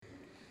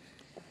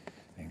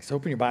So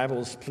open your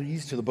Bibles,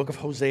 please, to the book of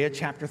Hosea,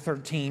 chapter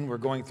 13. We're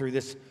going through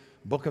this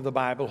book of the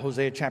Bible,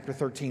 Hosea chapter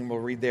 13. We'll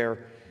read there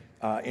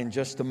in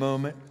just a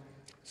moment.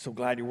 So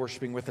glad you're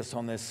worshiping with us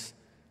on this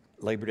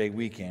Labor Day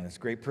weekend. It's a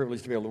great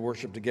privilege to be able to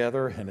worship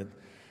together.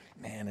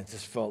 And it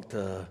just felt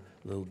a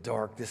little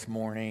dark this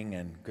morning,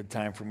 and good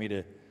time for me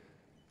to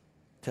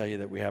tell you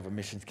that we have a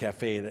Missions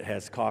Cafe that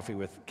has coffee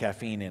with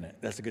caffeine in it.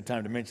 That's a good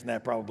time to mention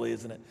that, probably,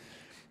 isn't it?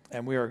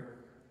 And we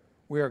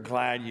are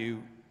glad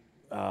you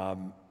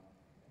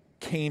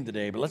came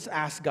today, but let's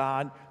ask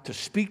God to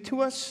speak to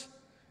us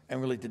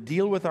and really to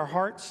deal with our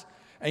hearts.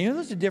 And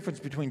there's a difference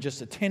between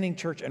just attending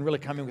church and really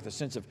coming with a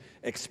sense of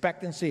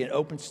expectancy and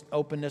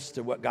openness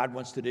to what God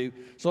wants to do.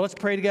 So let's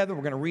pray together.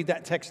 We're going to read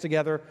that text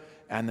together,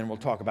 and then we'll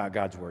talk about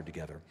God's word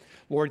together.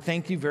 Lord,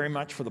 thank you very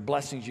much for the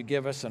blessings you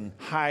give us, and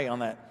high on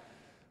that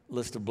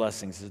list of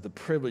blessings is the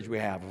privilege we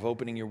have of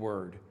opening your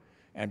word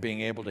and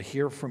being able to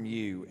hear from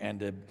you and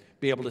to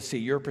be able to see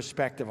your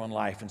perspective on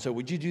life. And so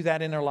would you do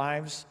that in our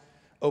lives?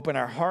 Open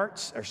our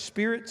hearts, our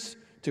spirits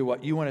to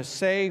what you want to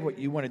say, what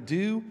you want to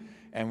do,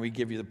 and we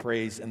give you the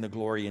praise and the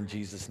glory in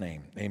Jesus'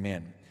 name.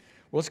 Amen.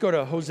 Well, let's go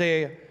to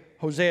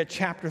Hosea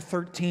chapter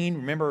 13.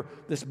 Remember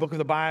this book of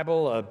the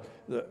Bible,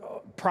 the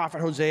prophet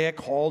Hosea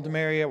called to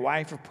marry a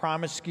wife of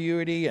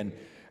promiscuity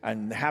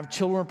and have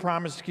children of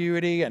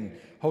promiscuity. And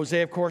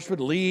Hosea, of course,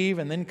 would leave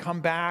and then come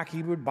back.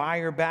 He would buy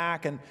her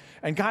back.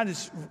 And God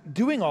is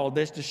doing all of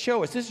this to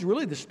show us this is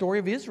really the story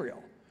of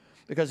Israel.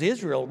 Because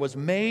Israel was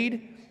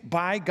made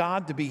by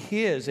God to be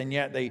his, and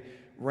yet they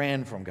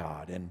ran from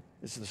God. And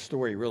this is the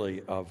story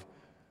really of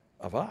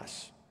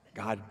us.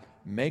 God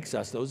makes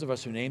us, those of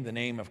us who name the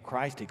name of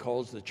Christ, he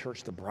calls the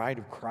church the bride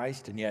of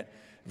Christ, and yet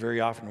very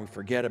often we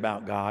forget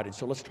about God. And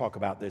so let's talk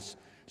about this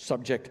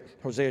subject.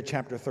 Hosea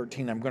chapter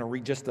 13, I'm going to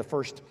read just the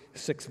first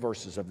 6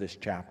 verses of this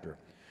chapter.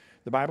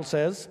 The Bible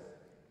says,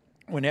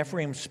 "When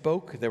Ephraim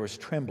spoke, there was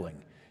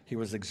trembling. He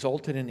was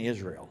exalted in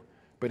Israel,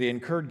 but he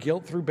incurred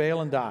guilt through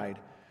Baal and died.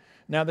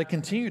 Now they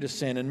continue to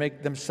sin and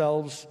make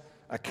themselves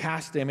a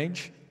cast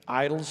image,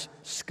 idols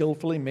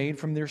skillfully made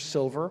from their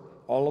silver,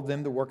 all of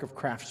them the work of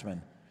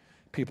craftsmen.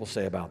 People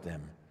say about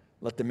them,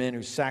 'Let the men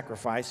who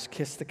sacrifice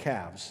kiss the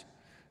calves.'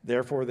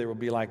 Therefore they will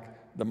be like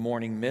the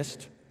morning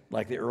mist,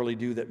 like the early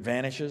dew that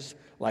vanishes,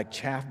 like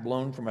chaff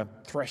blown from a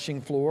threshing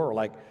floor, or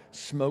like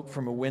smoke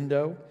from a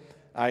window.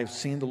 I have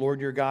seen the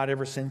Lord your God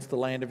ever since the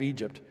land of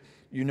Egypt.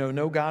 You know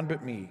no God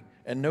but me,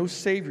 and no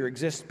Savior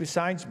exists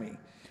besides me.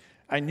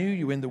 I knew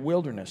you in the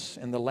wilderness,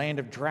 in the land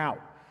of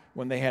drought.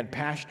 When they had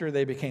pasture,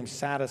 they became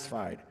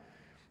satisfied.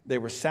 They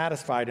were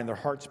satisfied, and their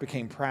hearts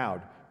became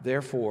proud.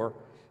 Therefore,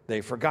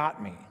 they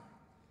forgot me."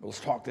 Let's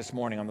talk this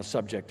morning on the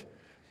subject,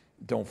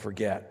 don't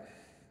forget.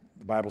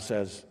 The Bible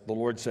says, the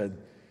Lord said,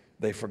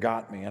 they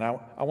forgot me. And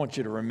I want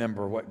you to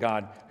remember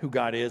who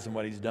God is and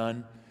what he's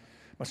done.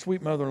 My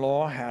sweet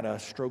mother-in-law had a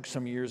stroke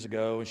some years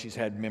ago, and she's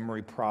had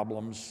memory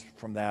problems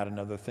from that and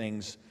other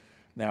things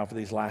now for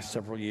these last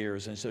several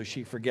years. And so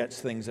she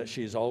forgets things that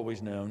she has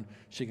always known.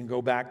 She can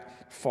go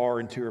back far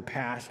into her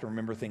past and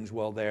remember things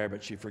well there,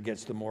 but she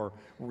forgets the more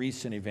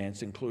recent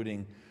events,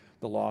 including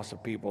the loss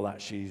of people that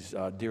she's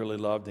dearly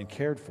loved and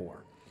cared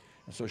for.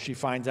 And so she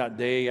finds out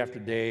day after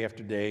day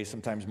after day,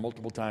 sometimes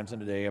multiple times in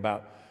a day,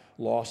 about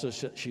losses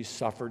that she's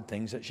suffered,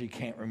 things that she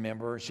can't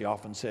remember. She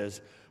often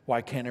says,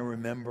 "Why can't I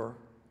remember?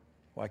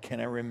 Why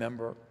can't I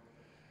remember?"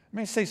 I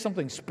mean, say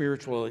something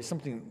spiritually,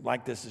 something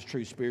like this is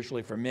true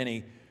spiritually for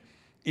many.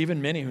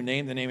 Even many who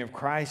name the name of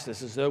Christ,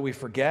 it's as though we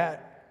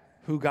forget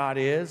who God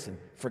is and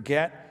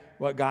forget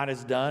what God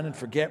has done and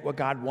forget what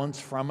God wants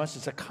from us.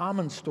 It's a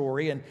common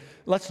story, and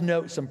let's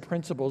note some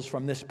principles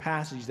from this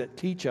passage that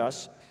teach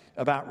us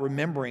about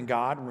remembering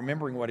God,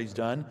 remembering what he's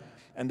done.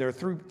 And there are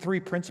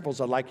three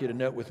principles I'd like you to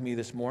note with me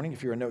this morning.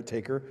 If you're a note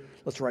taker,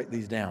 let's write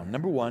these down.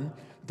 Number 1,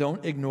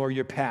 don't ignore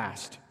your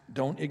past.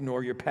 Don't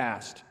ignore your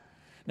past.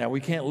 Now,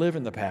 we can't live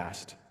in the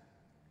past,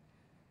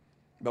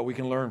 but we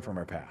can learn from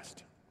our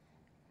past.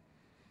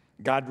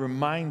 God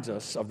reminds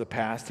us of the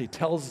past. He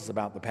tells us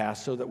about the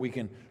past so that we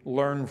can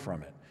learn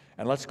from it.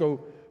 And let's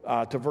go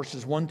to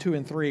verses 1, 2,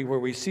 and 3, where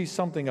we see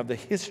something of the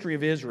history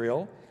of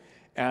Israel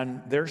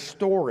and their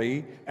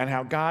story and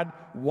how God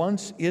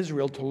wants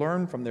Israel to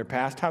learn from their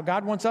past, how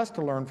God wants us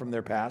to learn from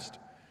their past.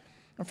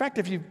 In fact,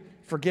 if you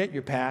forget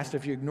your past,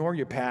 if you ignore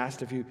your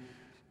past, if you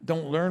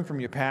don't learn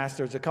from your past,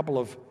 there's a couple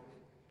of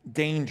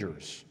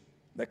dangers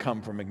that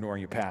come from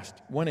ignoring your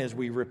past. One is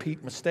we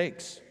repeat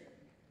mistakes.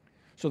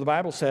 So the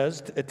Bible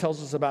says, it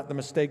tells us about the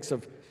mistakes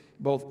of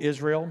both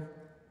Israel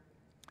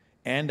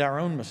and our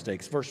own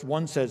mistakes. Verse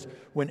 1 says,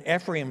 "When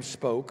Ephraim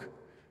spoke,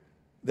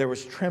 there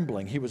was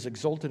trembling. He was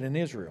exalted in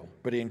Israel,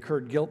 but he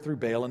incurred guilt through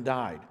Baal and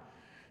died."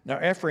 Now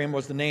Ephraim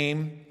was the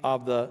name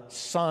of the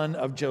son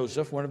of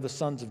Joseph, one of the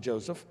sons of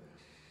Joseph,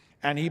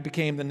 and that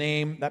became the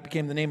name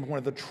of one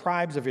of the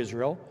tribes of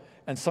Israel.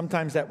 And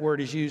sometimes that word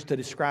is used to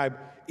describe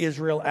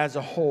Israel as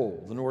a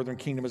whole, the northern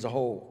kingdom as a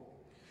whole.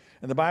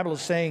 And the Bible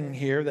is saying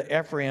here that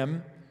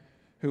Ephraim,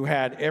 who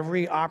had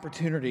every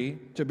opportunity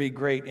to be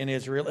great in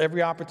Israel,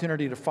 every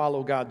opportunity to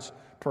follow God's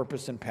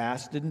purpose and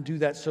past, didn't do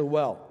that so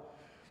well.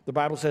 The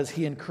Bible says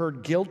he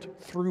incurred guilt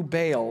through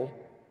Baal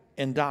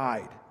and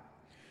died.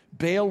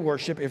 Baal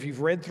worship, if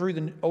you've read through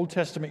the Old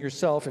Testament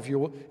yourself, if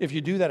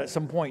you do that at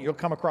some point, you'll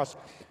come across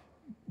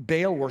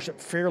Baal worship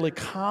fairly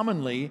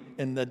commonly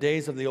in the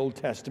days of the Old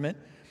Testament.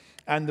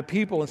 And the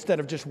people, instead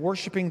of just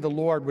worshiping the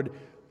Lord, would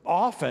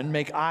often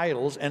make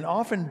idols. And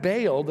often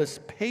Baal, this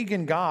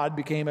pagan god,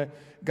 became a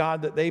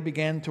god that they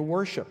began to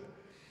worship.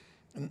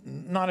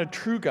 Not a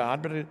true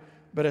God,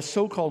 but a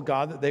so-called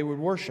God that they would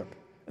worship.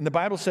 And the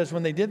Bible says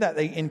when they did that,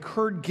 they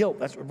incurred guilt.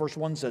 That's what verse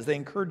 1 says. They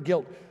incurred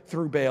guilt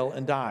through Baal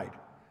and died.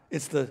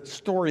 It's the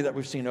story that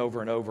we've seen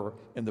over and over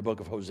in the book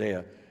of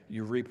Hosea.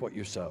 You reap what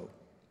you sow.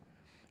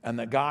 And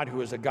that God,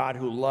 who is a God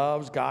who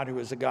loves, God who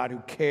is a God who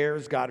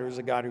cares, God who is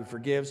a God who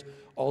forgives,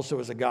 also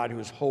is a God who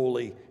is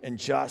holy and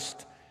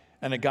just,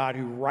 and a God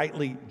who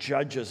rightly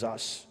judges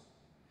us.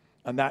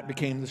 And that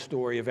became the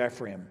story of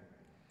Ephraim.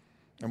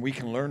 And we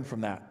can learn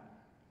from that.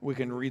 We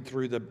can read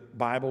through the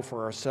Bible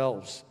for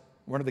ourselves.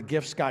 One of the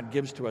gifts God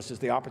gives to us is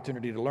the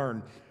opportunity to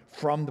learn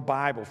from the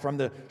Bible, from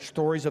the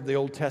stories of the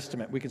Old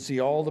Testament. We can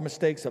see all the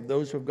mistakes of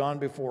those who have gone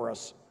before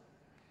us.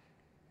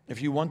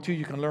 If you want to,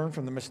 you can learn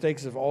from the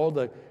mistakes of all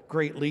the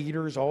great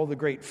leaders, all the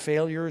great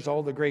failures,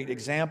 all the great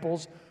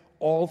examples,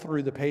 all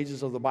through the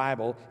pages of the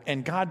Bible.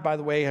 And God, by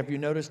the way, have you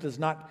noticed, does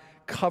not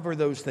cover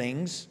those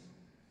things.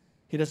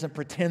 He doesn't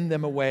pretend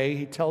them away.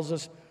 He tells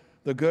us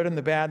the good and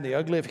the bad and the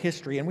ugly of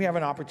history, and we have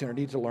an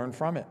opportunity to learn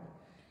from it.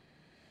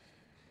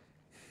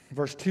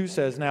 Verse 2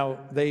 says, now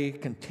they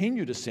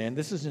continue to sin.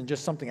 This isn't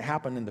just something that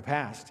happened in the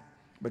past,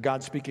 but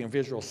God, speaking of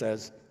Israel,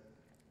 says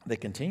they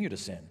continue to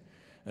sin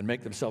and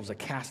make themselves a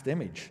cast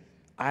image,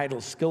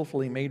 idols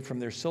skillfully made from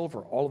their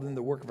silver, all of them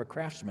the work of a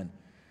craftsman.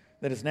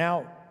 That is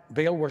now,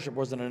 Baal worship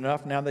wasn't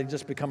enough. Now they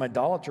just become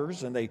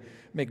idolaters, and they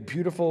make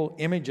beautiful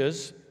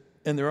images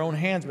in their own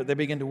hands, but they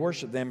begin to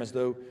worship them as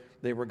though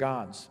they were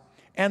gods.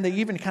 And they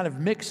even kind of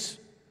mix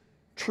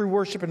true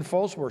worship and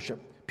false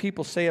worship.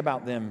 People say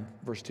about them,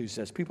 verse 2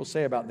 says, people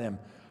say about them,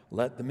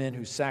 let the men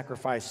who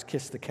sacrifice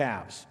kiss the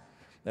calves.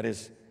 That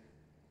is,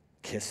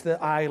 kiss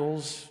the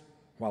idols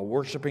while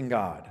worshiping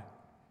God.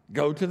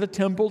 Go to the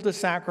temple to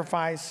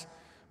sacrifice,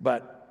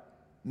 but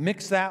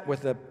mix that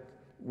with the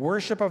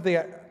worship of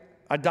the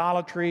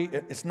idolatry.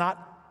 It's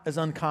not as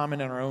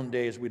uncommon in our own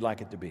day as we'd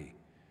like it to be.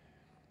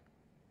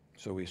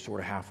 So we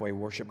sort of halfway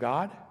worship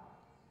God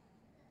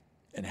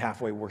and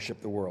halfway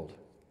worship the world.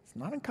 It's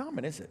not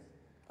uncommon, is it?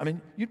 I mean,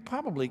 you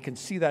probably can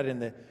see that in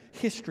the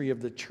history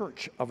of the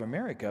Church of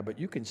America, but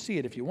you can see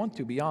it if you want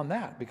to beyond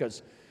that,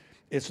 because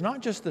it's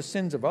not just the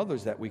sins of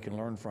others that we can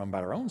learn from,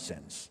 but our own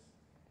sins,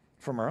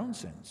 from our own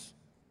sins.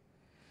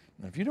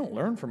 And if you don't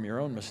learn from your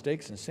own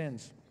mistakes and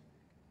sins,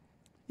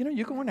 you know,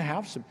 you're going to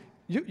have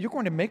you're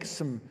going to make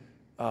some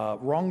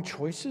wrong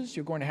choices.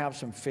 You're going to have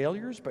some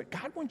failures, but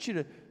God wants you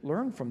to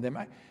learn from them.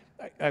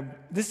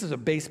 This is a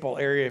baseball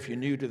area. If you're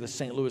new to the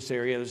St. Louis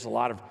area, there's a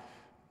lot of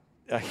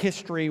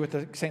history with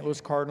the St. Louis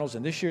Cardinals,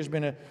 and this year's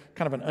been a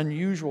kind of an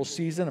unusual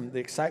season. The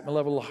excitement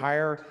level a little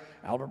higher.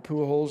 Albert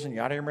Pujols and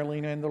Yadier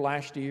Molina in the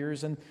last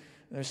years, and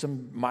there's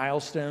some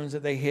milestones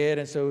that they hit,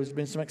 and so there's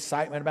been some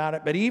excitement about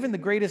it. But even the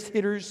greatest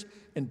hitters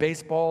in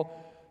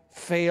baseball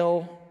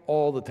fail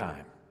all the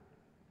time.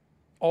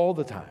 All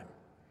the time.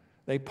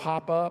 They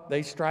pop up,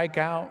 they strike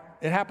out.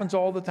 It happens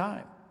all the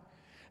time.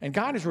 And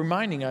God is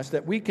reminding us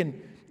that we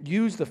can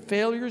use the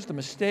failures, the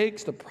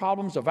mistakes, the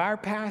problems of our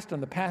past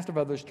and the past of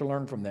others to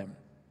learn from them.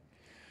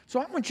 So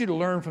I want you to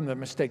learn from the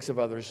mistakes of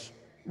others.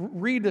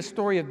 Read the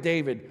story of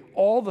David,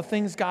 all the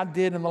things God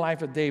did in the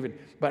life of David,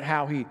 but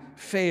how he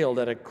failed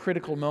at a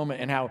critical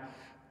moment and how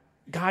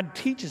God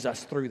teaches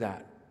us through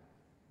that.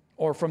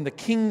 Or from the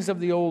kings of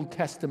the Old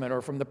Testament,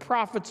 or from the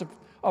prophets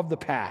of the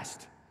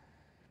past.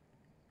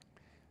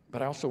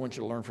 But I also want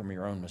you to learn from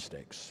your own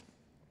mistakes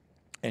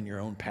and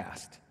your own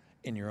past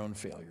and your own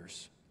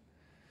failures.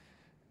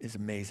 It's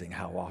amazing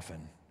how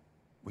often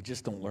we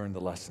just don't learn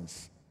the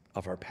lessons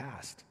of our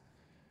past.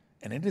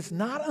 And it is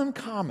not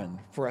uncommon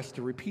for us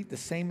to repeat the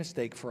same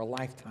mistake for a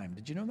lifetime.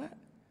 Did you know that?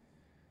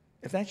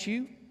 If that's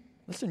you,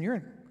 listen,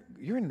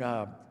 you're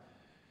in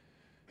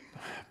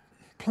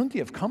plenty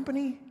of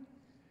company,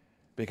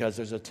 because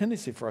there's a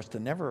tendency for us to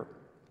never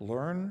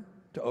learn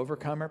to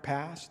overcome our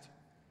past.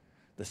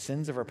 The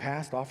sins of our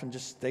past often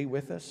just stay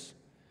with us.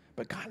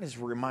 But God is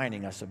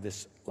reminding us of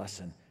this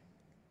lesson.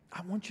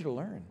 I want you to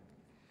learn.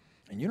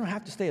 And you don't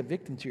have to stay a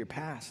victim to your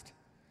past.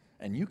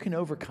 And you can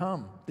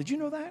overcome. Did you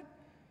know that?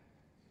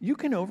 You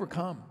can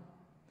overcome.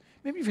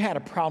 Maybe you've had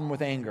a problem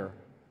with anger,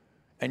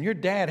 and your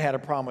dad had a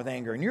problem with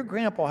anger, and your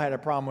grandpa had a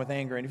problem with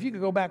anger. And if you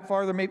could go back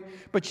farther, maybe.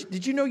 But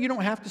did you know you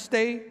don't have to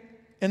stay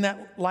in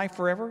that life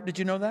forever? Did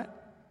you know that?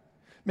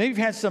 Maybe you've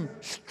had some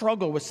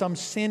struggle with some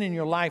sin in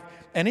your life,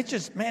 and it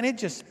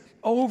just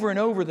over and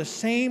over the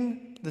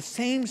same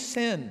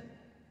sin.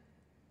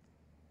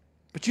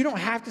 But you don't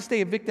have to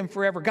stay a victim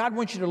forever. God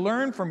wants you to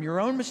learn from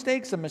your own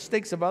mistakes and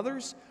mistakes of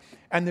others,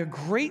 and they're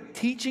great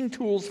teaching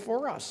tools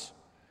for us.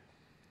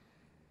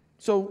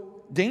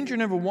 So danger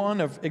number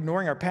one of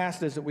ignoring our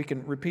past is that we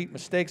can repeat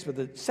mistakes, but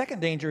the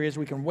second danger is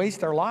we can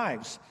waste our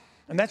lives.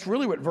 And that's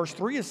really what verse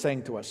 3 is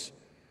saying to us.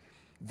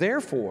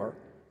 Therefore,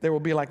 there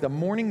will be like the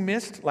morning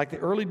mist, like the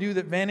early dew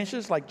that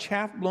vanishes, like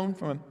chaff blown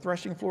from a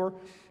threshing floor,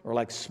 or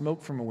like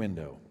smoke from a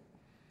window.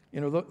 You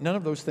know, none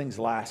of those things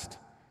last.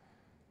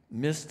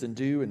 Mist and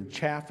dew and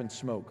chaff and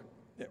smoke.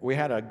 We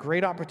had a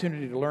great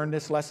opportunity to learn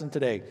this lesson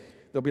today.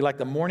 They'll be like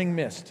the morning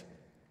mist.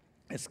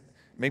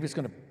 Maybe it's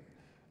going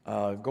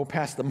to go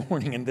past the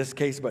morning in this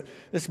case, but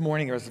this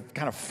morning it was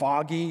kind of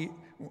foggy.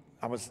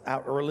 I was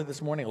out early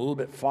this morning, a little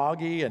bit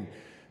foggy.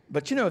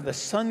 But you know, if the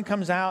sun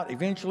comes out,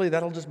 eventually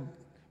that'll just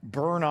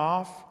burn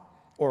off.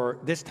 Or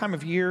this time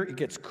of year, it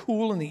gets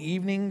cool in the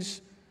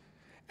evenings,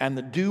 and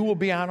the dew will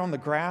be out on the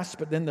grass,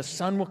 but then the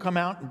sun will come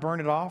out and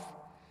burn it off.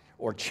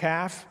 Or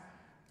chaff.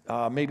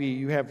 Maybe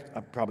you have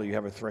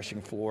a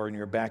threshing floor in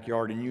your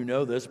backyard, and you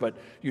know this, but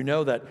you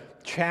know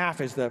that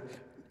chaff is the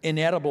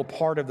inedible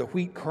part of the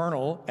wheat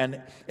kernel, and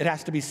it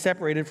has to be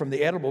separated from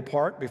the edible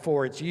part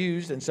before it's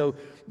used. And so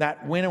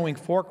that winnowing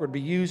fork would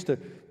be used to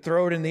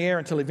throw it in the air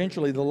until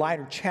eventually the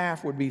lighter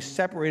chaff would be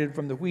separated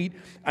from the wheat,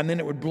 and then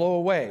it would blow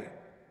away.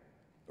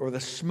 Or the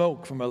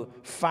smoke from a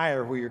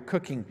fire where you're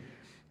cooking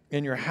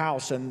in your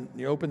house and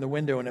you open the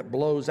window and it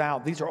blows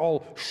out. These are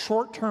all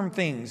short-term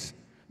things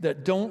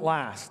that don't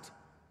last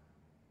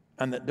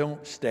and that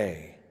don't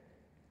stay.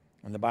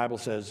 And the Bible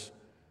says,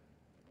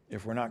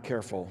 if we're not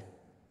careful,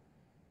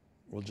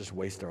 we'll just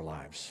waste our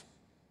lives.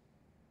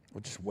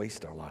 We'll just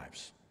waste our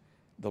lives.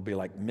 They'll be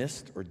like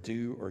mist or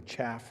dew or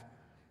chaff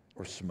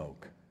or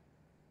smoke.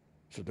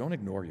 So don't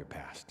ignore your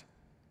past.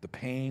 The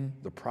pain,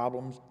 the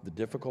problems, the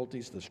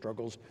difficulties, the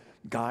struggles.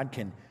 God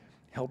can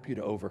help you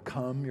to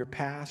overcome your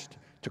past,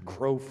 to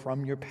grow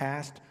from your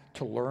past,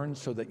 to learn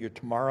so that your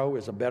tomorrow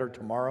is a better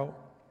tomorrow.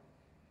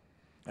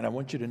 And I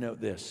want you to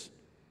note this.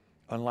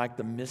 Unlike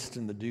the mist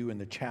and the dew and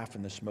the chaff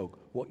and the smoke,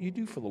 what you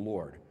do for the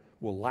Lord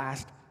will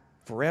last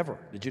forever.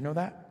 Did you know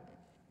that?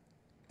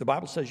 The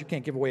Bible says you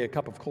can't give away a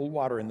cup of cold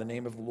water in the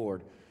name of the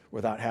Lord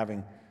without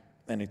having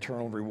an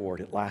eternal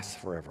reward. It lasts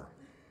forever.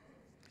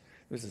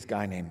 There's this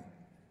guy named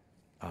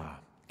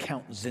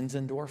Count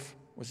Zinzendorf,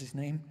 was his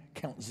name?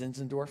 Count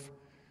Zinzendorf.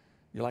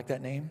 You like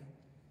that name?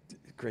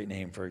 Great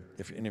name for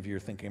if any of you are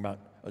thinking about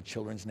a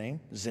children's name,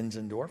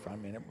 Zinzendorf.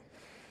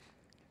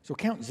 So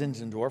Count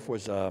Zinzendorf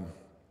was a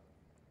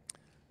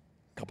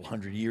couple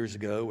hundred years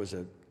ago, was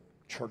a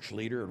church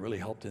leader and really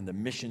helped in the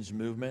missions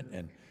movement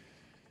and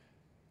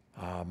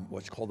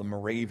what's called the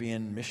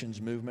Moravian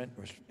missions movement,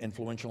 was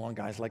influential on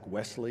guys like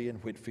Wesley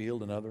and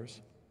Whitefield and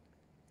others.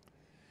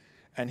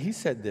 And he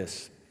said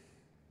this.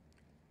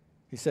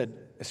 He said,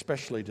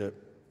 especially to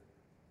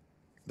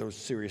those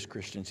serious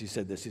Christians, he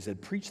said this. He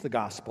said, preach the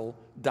gospel,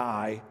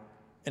 die,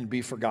 and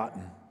be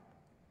forgotten.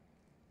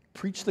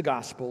 Preach the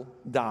gospel,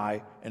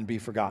 die, and be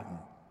forgotten.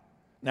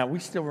 Now, we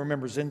still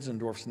remember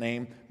Zinzendorf's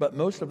name, but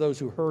most of those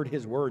who heard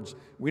his words,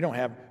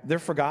 they're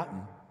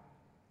forgotten.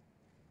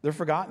 They're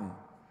forgotten.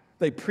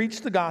 They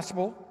preached the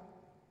gospel.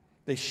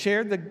 They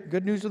shared the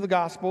good news of the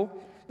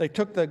gospel. They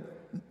took the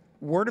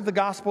word of the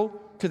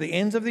gospel to the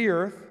ends of the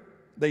earth.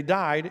 They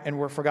died and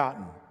were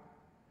forgotten.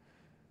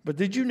 But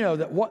did you know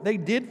that what they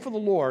did for the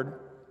Lord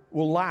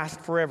will last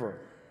forever?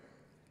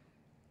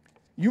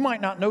 You might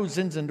not know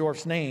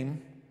Zinzendorf's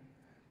name,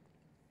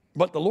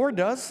 but the Lord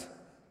does.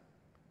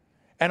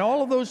 And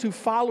all of those who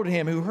followed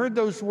him, who heard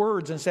those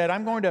words and said,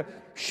 I'm going to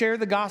share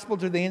the gospel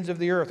to the ends of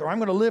the earth, or I'm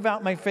going to live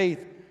out my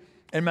faith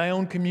in my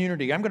own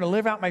community. I'm going to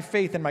live out my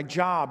faith in my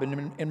job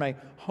and in my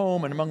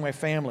home and among my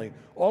family.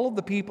 All of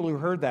the people who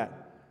heard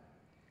that,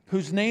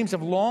 whose names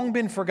have long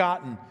been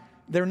forgotten,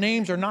 their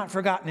names are not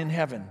forgotten in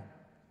heaven.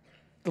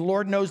 The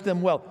Lord knows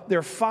them well.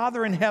 Their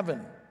Father in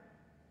heaven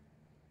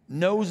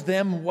knows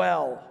them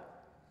well.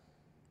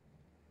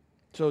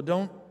 So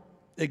don't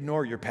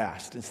ignore your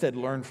past. Instead,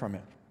 learn from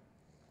it.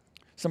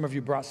 Some of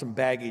you brought some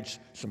baggage,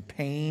 some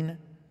pain,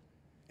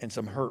 and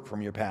some hurt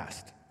from your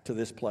past to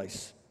this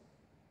place.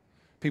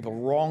 People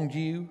wronged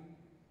you,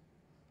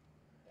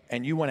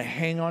 and you want to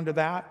hang on to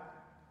that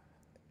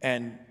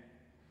and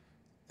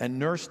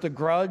nurse the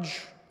grudge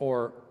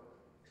or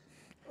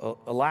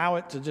allow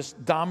it to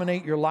just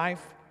dominate your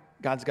life.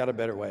 God's got a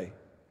better way.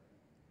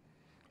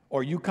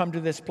 Or you come to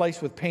this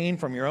place with pain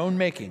from your own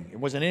making. It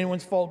wasn't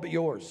anyone's fault but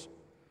yours.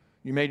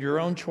 You made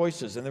your own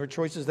choices, and there were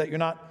choices that you're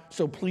not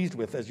so pleased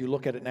with as you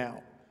look at it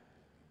now.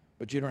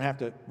 But you don't have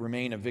to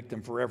remain a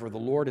victim forever. The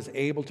Lord is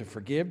able to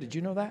forgive. Did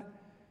you know that?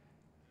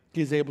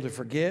 He is able to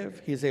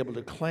forgive. He is able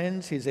to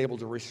cleanse. He is able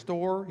to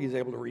restore. He is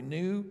able to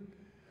renew.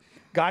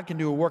 God can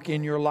do a work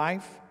in your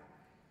life.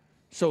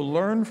 So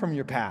learn from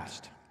your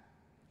past.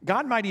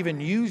 God might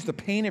even use the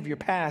pain of your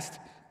past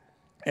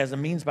as a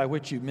means by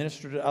which you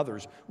minister to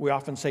others. We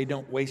often say,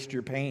 don't waste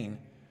your pain.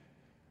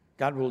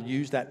 God will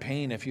use that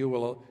pain if you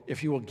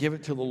will give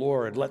it to the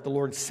Lord. Let the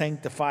Lord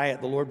sanctify it.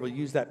 The Lord will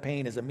use that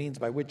pain as a means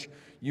by which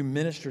you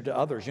minister to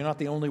others. You're not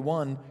the only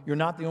one. You're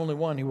not the only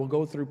one who will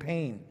go through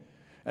pain.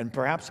 And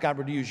perhaps God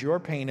would use your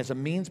pain as a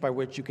means by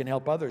which you can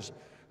help others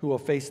who will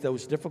face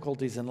those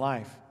difficulties in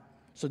life.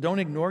 So don't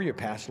ignore your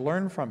past.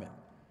 Learn from it.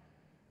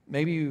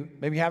 Maybe you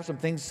have some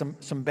things,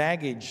 some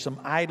baggage, some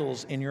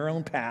idols in your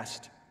own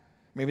past.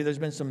 Maybe there's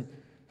been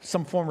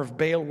some form of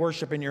Baal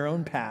worship in your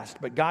own past,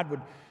 but God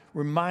would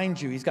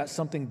remind you He's got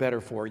something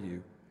better for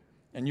you.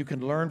 And you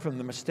can learn from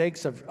the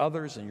mistakes of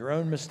others and your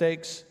own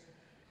mistakes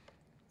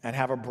and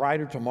have a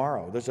brighter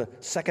tomorrow. There's a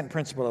second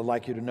principle I'd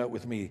like you to note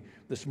with me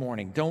this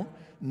morning. Don't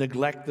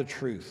neglect the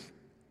truth.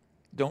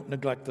 Don't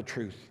neglect the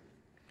truth.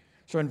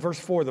 So in verse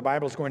 4, the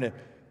Bible is going to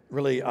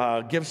really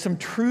give some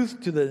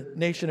truth to the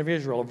nation of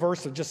Israel. A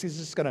verse of he's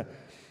just going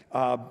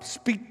to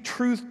speak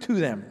truth to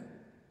them.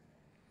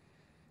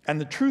 And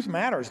the truth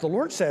matters. The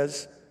Lord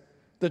says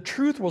the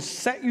truth will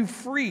set you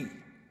free.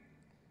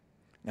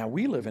 Now,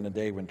 we live in a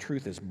day when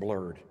truth is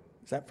blurred.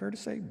 Is that fair to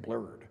say?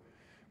 Blurred.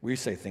 We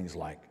say things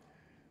like,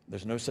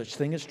 there's no such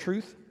thing as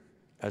truth,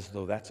 as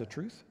though that's a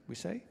truth, we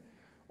say.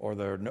 Or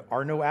there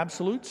are no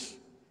absolutes,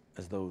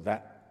 as though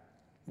that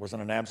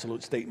wasn't an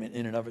absolute statement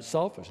in and of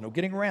itself. There's no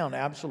getting around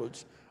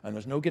absolutes, and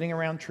there's no getting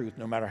around truth,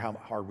 no matter how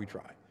hard we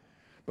try.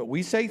 But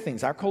we say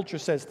things, our culture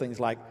says things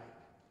like,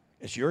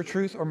 it's your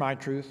truth or my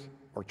truth,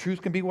 or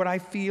truth can be what I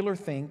feel or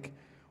think,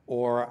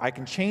 or I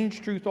can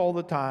change truth all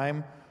the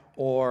time,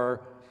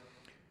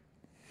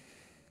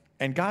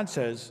 and God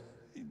says,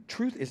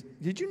 truth is,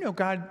 did you know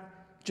God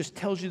just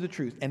tells you the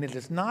truth, and it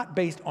is not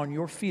based on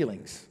your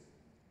feelings.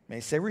 May I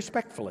say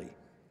respectfully,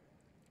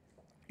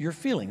 your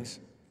feelings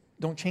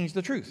don't change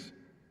the truth.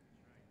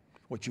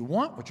 What you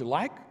want, what you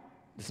like,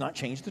 does not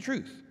change the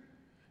truth.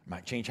 It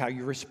might change how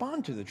you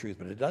respond to the truth,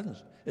 but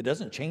it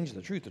doesn't change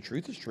the truth. The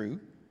truth is true.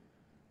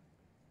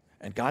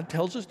 And God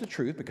tells us the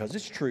truth because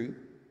it's true.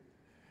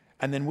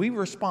 And then we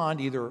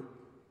respond either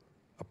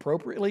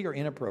appropriately or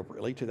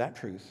inappropriately to that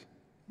truth,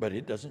 but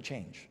it doesn't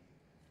change.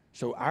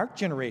 So our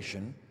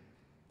generation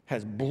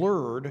has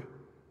blurred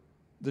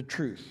the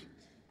truth.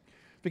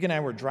 Vic and I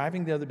were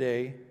driving the other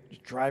day,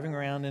 just driving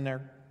around in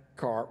our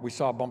car. We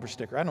saw a bumper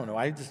sticker. I don't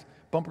know.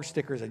 Bumper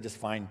stickers, I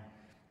don't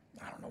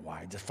know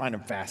why. I just find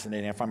them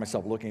fascinating. I find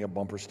myself looking at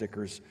bumper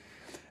stickers.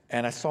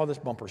 And I saw this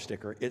bumper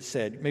sticker. It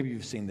said, maybe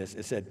you've seen this.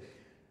 It said,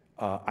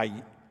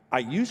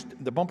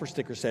 the bumper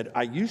sticker said,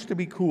 I used to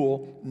be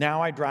cool,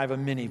 now I drive a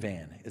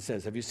minivan. It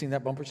says, have you seen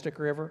that bumper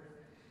sticker ever?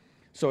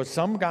 So it's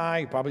some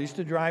guy who probably used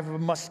to drive a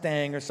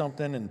Mustang or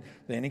something, and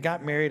then he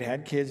got married,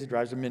 had kids, he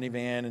drives a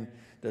minivan, and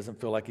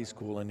doesn't feel like he's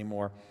cool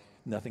anymore.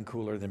 Nothing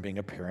cooler than being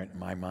a parent in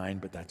my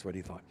mind, but that's what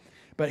he thought.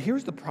 But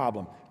here's the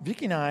problem.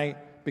 Vicki and I,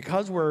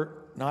 because we're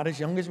not as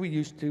young as we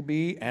used to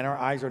be, and our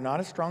eyes are not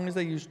as strong as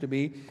they used to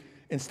be,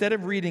 instead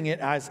of reading it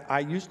as,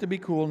 I used to be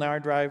cool, now I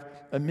drive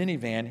a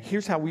minivan,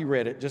 here's how we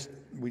read it.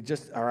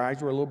 Our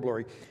eyes were a little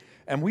blurry.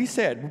 And we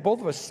said,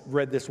 both of us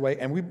read this way,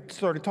 and we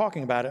started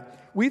talking about it.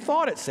 We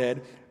thought it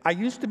said, I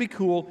used to be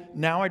cool,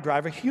 now I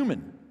drive a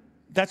human.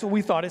 That's what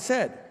we thought it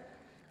said.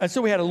 And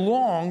so we had a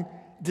long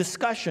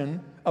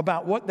discussion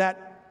about what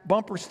that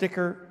bumper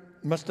sticker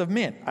must have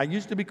meant. I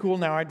used to be cool,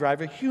 now I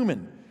drive a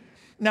human.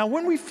 Now,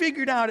 when we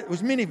figured out it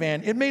was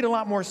minivan, it made a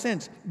lot more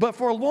sense. But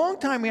for a long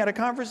time, we had a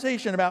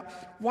conversation about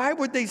why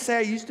would they say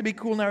I used to be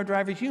cool, now I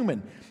drive a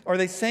human? Are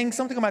they saying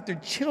something about their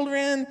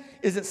children?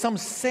 Is it some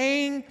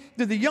saying?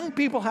 Do the young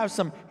people have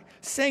some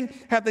saying?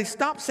 Have they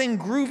stopped saying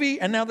groovy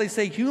and now they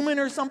say human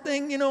or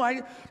something? You know,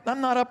 I'm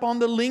not up on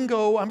the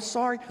lingo. I'm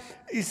sorry.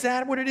 Is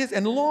that what it is?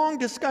 And long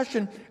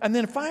discussion. And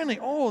then finally,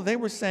 they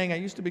were saying I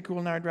used to be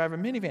cool, now I drive a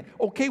minivan.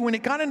 Okay, when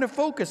it got into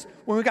focus,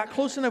 when we got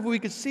close enough where we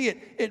could see it,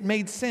 it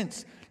made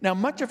sense. Now,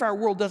 much of our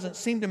world doesn't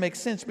seem to make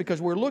sense because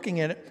we're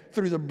looking at it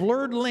through the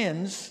blurred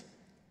lens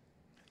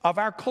of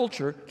our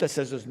culture that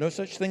says there's no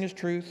such thing as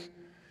truth,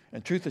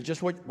 and truth is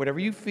just whatever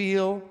you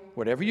feel,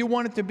 whatever you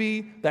want it to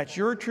be, that's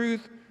your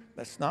truth,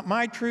 that's not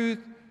my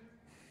truth.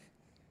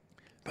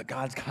 But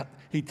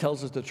He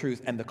tells us the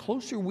truth, and the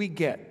closer we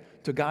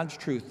get to God's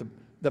truth,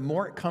 the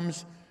more it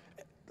comes,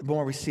 the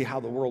more we see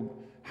how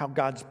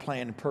God's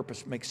plan and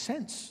purpose makes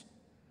sense,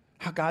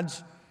 how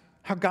God's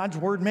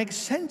word makes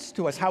sense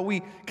to us, how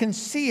we can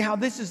see how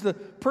this is the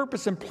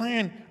purpose and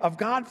plan of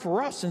God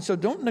for us. And so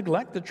don't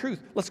neglect the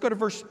truth. Let's go to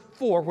verse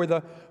 4,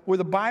 where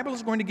the Bible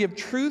is going to give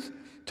truth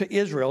to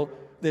Israel,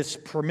 this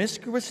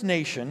promiscuous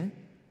nation,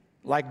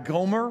 like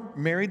Gomer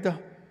married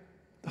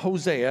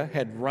Hosea,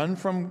 had run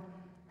from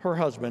her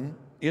husband.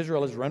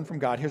 Israel has run from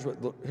God. Here's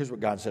what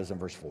God says in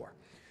verse 4.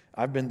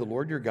 I've been the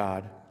Lord your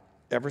God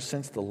ever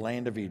since the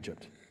land of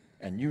Egypt,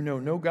 and you know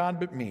no God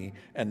but me,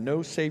 and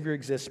no Savior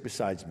exists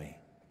besides me.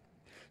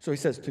 So he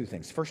says two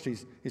things. First,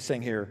 he's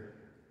saying here,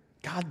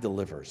 God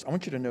delivers. I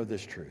want you to know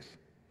this truth.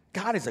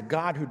 God is a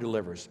God who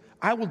delivers.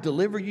 I will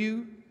deliver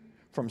you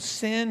from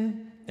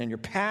sin and your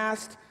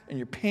past and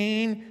your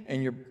pain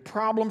and your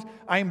problems.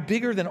 I am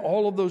bigger than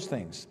all of those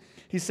things.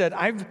 He said,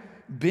 I've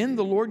been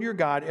the Lord your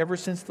God ever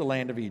since the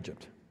land of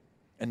Egypt.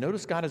 And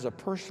notice God is a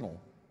personal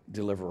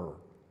deliverer.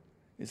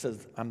 He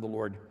says, I'm the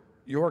Lord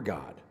your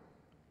God.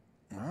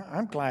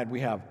 I'm glad we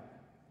have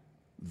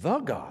the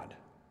God.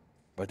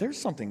 But there's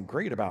something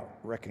great about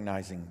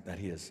recognizing that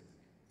He is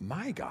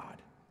my God.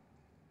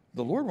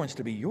 The Lord wants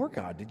to be your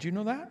God. Did you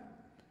know that?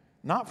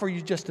 Not for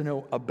you just to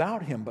know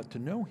about Him, but to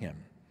know Him.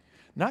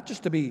 Not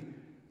just to be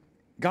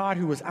God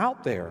who is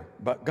out there,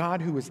 but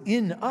God who is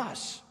in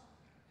us.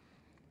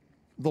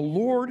 The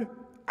Lord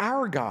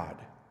our God.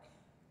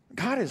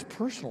 God is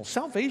personal.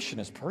 Salvation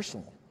is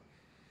personal.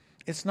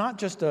 It's not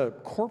just a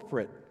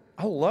corporate.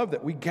 I love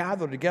that we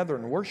gather together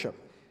and worship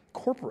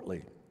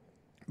corporately.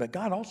 But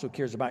God also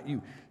cares about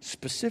you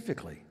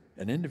specifically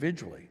and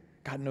individually.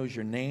 God knows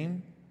your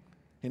name.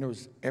 He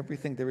knows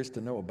everything there is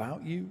to know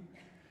about you.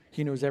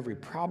 He knows every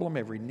problem,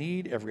 every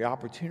need, every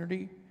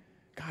opportunity.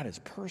 God is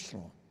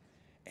personal.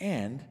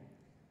 And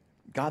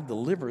God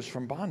delivers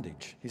from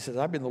bondage. He says,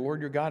 I've been the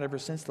Lord your God ever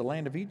since the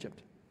land of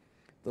Egypt.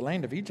 The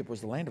land of Egypt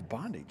was the land of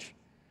bondage.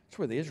 It's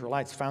where the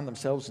Israelites found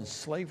themselves in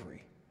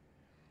slavery.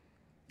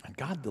 And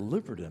God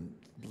delivered them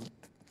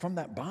from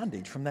that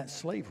bondage, from that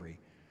slavery,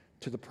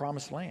 to the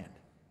promised land.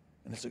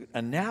 And it's an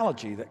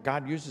analogy that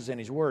God uses in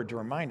His Word to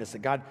remind us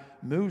that God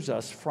moves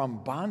us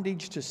from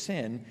bondage to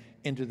sin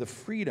into the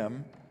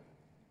freedom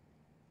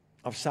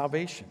of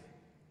salvation.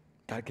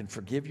 God can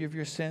forgive you of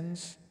your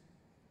sins.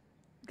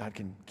 God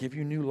can give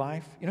you new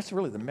life. You know, it's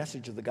really the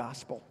message of the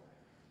gospel.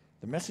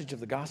 The message of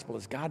the gospel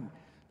is God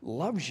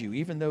loves you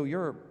even though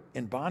you're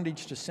in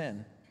bondage to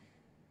sin.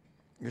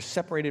 You're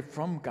separated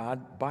from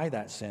God by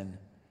that sin.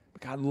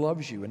 But God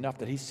loves you enough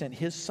that He sent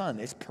His Son.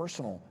 It's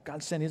personal.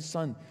 God sent His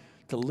Son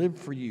to live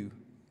for you,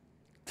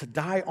 to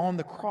die on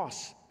the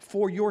cross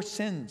for your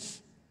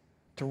sins,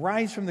 to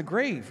rise from the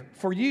grave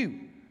for you,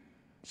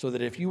 so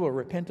that if you will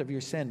repent of your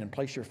sin and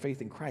place your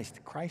faith in Christ,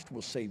 Christ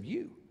will save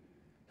you.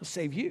 He'll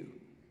save you.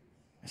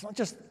 It's not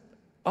just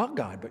a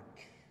God, but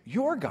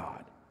your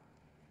God.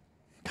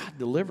 God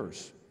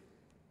delivers.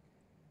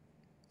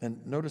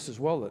 And notice as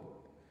well that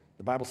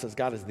the Bible says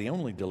God is the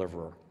only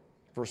deliverer.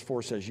 Verse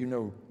 4 says, you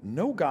know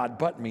no God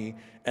but me,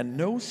 and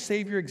no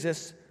Savior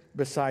exists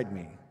beside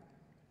me.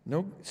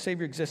 No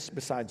Savior exists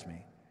besides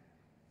me.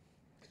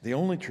 The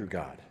only true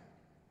God.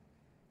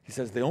 He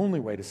says the only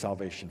way to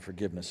salvation,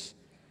 forgiveness,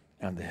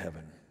 and to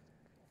heaven.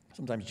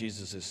 Sometimes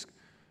Jesus is,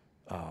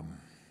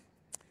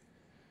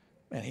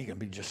 He can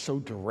be just so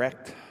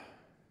direct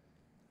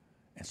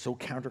and so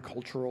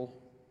countercultural.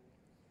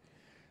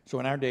 So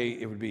in our day,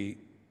 it would be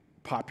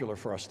popular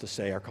for us to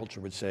say, our culture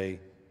would say,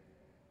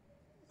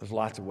 there's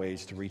lots of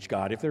ways to reach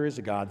God. If there is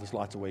a God, there's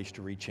lots of ways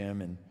to reach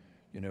Him, and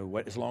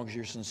as long as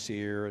you're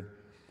sincere.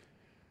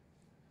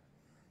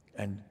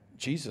 And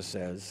Jesus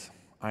says,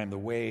 I am the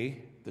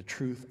way, the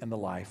truth, and the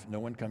life. No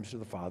one comes to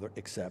the Father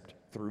except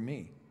through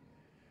me.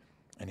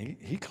 And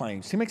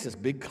he makes this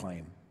big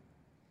claim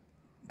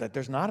that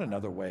there's not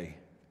another way,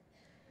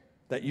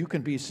 that you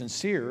can be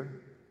sincere,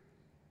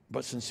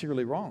 but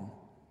sincerely wrong.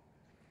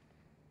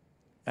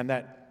 And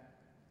that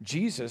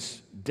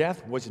Jesus'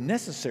 death was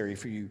necessary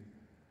for you,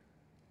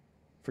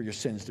 for your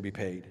sins to be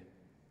paid.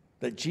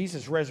 That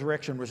Jesus'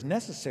 resurrection was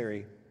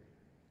necessary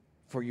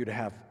for you to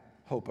have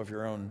hope of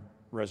your own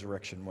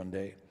resurrection one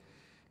day.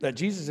 That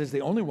Jesus is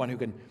the only one who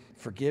can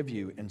forgive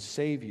you and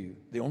save you,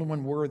 the only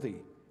one worthy,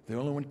 the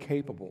only one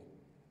capable,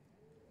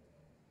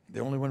 the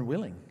only one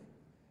willing.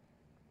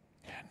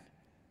 And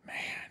man,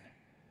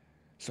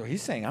 so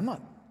He's saying, I'm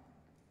not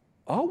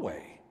a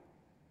way,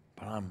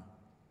 but I'm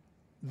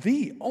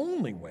the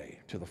only way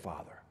to the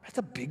Father. That's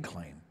a big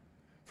claim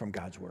from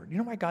God's Word. You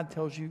know why God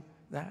tells you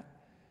that?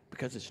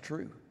 Because it's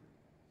true.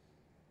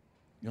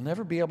 You'll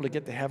never be able to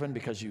get to heaven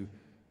because you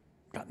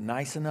got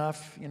nice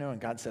enough, and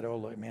God said, oh,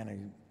 look,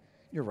 man,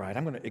 you're right.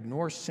 I'm going to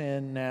ignore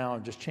sin now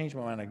and just change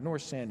my mind, ignore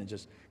sin, and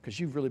just because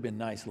you've really been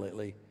nice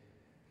lately.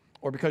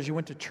 Or because you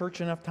went to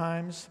church enough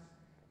times.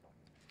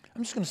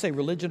 I'm just going to say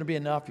religion will be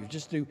enough. You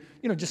just do,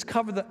 just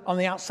cover on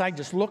the outside,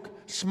 just look,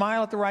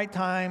 smile at the right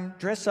time,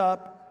 dress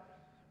up,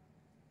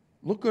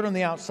 look good on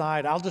the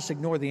outside. I'll just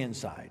ignore the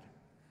inside.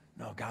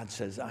 No, God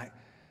says, I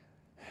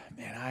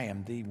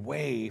am the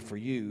way for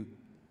you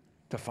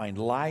to find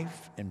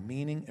life and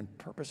meaning and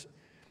purpose.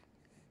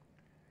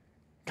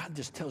 God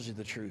just tells you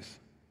the truth.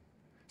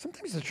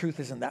 Sometimes the truth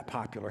isn't that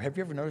popular. Have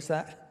you ever noticed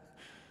that?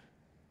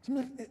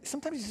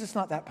 Sometimes it's just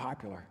not that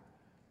popular.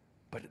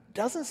 But it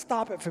doesn't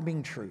stop it from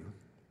being true.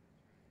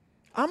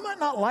 I might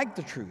not like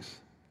the truth,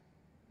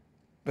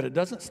 but it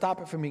doesn't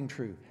stop it from being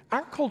true.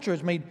 Our culture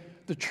has made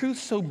the truth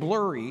so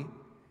blurry,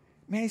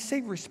 may I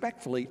say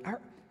respectfully,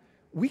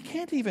 we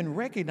can't even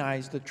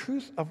recognize the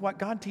truth of what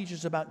God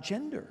teaches about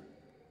gender.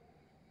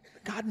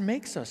 God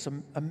makes us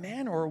a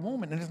man or a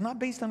woman, and it's not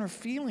based on our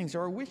feelings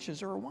or our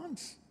wishes or our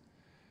wants.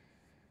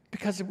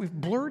 Because if we've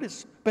blurred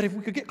it, but if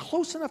we could get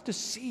close enough to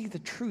see the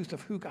truth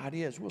of who God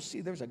is, we'll see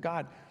there's a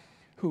God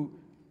who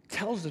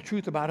tells the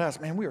truth about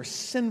us. Man, we are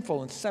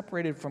sinful and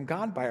separated from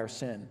God by our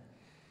sin.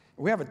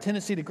 We have a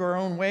tendency to go our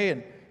own way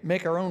and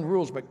make our own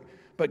rules,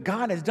 but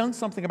God has done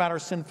something about our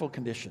sinful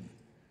condition.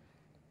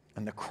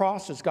 And the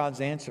cross is God's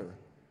answer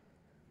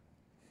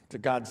to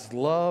God's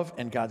love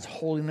and God's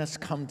holiness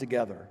come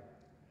together.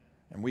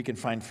 And we can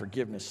find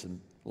forgiveness and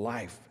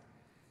life.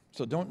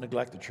 So don't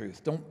neglect the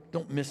truth.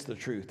 Don't miss the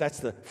truth. That's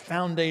the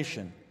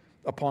foundation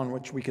upon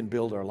which we can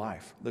build our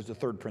life. There's a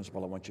third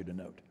principle I want you to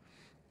note.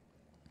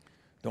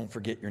 Don't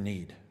forget your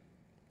need.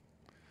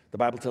 The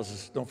Bible tells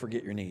us, don't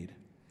forget your need.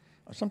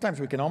 Sometimes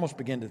we can almost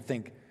begin to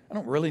think, I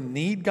don't really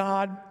need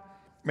God.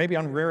 maybe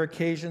on rare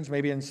occasions,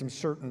 maybe in some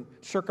certain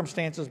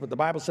circumstances, but the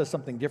Bible says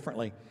something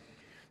differently.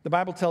 The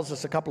Bible tells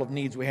us a couple of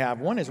needs we have.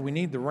 One is we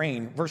need the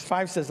rain. Verse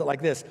 5 says it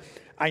like this: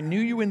 I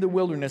knew you in the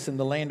wilderness in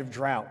the land of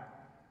drought.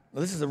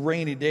 Now, this is a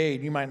rainy day,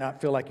 and you might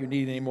not feel like you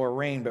need any more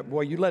rain, but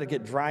boy, you let it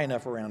get dry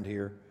enough around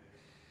here.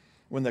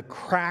 When the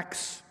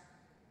cracks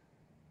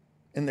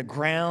in the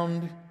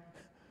ground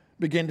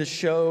begin to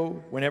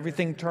show, when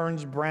everything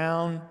turns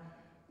brown,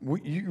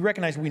 you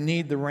recognize we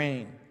need the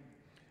rain.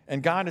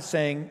 And God is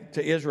saying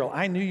to Israel,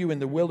 I knew you in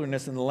the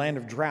wilderness in the land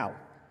of drought.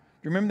 Do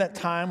you remember that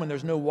time when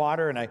there's no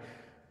water and I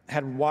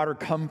had water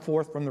come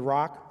forth from the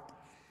rock?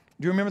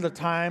 Do you remember the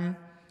time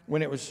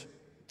when it was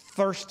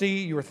thirsty,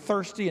 you were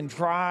thirsty and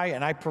dry,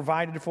 and I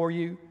provided for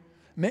you?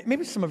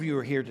 Maybe some of you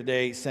are here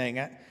today saying,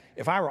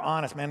 if I were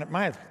honest, man,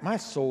 my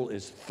soul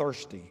is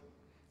thirsty.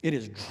 It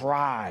is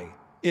dry.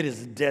 It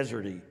is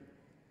deserty.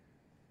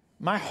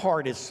 My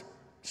heart is,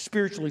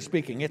 spiritually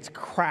speaking, it's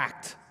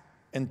cracked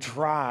and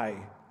dry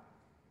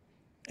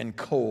and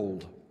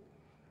cold.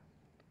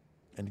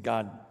 And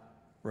God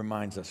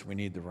reminds us we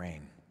need the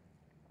rain.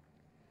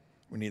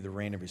 We need the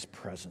rain of His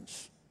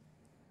presence.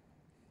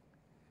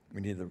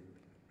 We need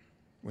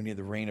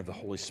the rain of the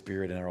Holy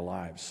Spirit in our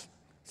lives.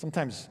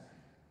 Sometimes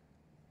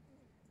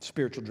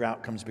spiritual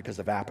drought comes because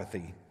of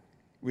apathy.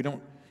 You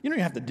don't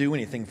have to do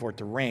anything for it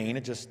to rain.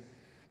 It just,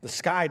 the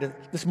sky,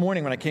 this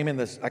morning when I came in,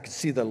 I could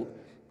see the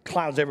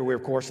clouds everywhere,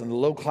 of course, and the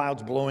low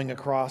clouds blowing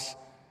across.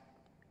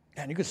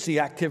 And you could see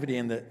activity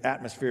in the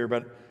atmosphere,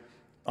 but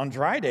on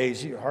dry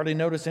days, you hardly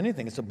notice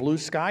anything. It's a blue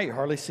sky. You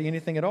hardly see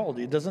anything at all.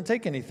 It doesn't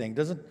take anything. It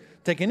doesn't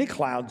take any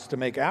clouds to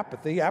make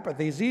apathy.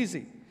 Apathy is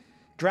easy.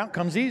 Drought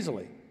comes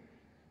easily.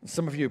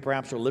 Some of you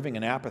perhaps are living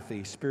in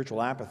apathy,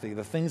 spiritual apathy.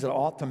 The things that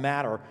ought to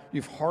matter,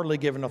 you've hardly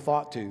given a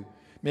thought to.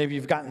 Maybe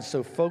you've gotten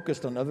so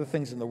focused on other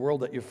things in the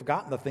world that you've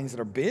forgotten the things that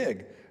are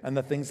big and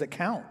the things that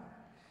count.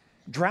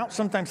 Drought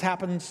sometimes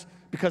happens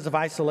because of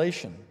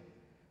isolation.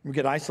 We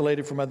get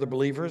isolated from other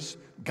believers.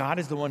 God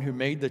is the one who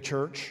made the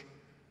church.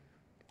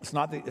 It's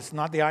not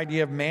the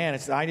idea of man,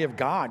 it's the idea of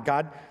God.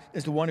 God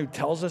is the one who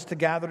tells us to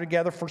gather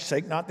together.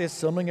 Forsake not the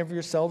assembling of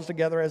yourselves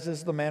together, as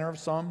is the manner of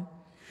some.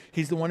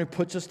 He's the one who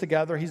puts us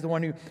together. He's the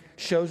one who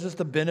shows us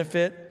the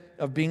benefit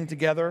of being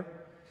together.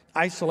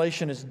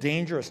 Isolation is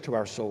dangerous to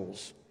our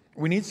souls.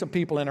 We need some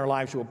people in our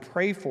lives who will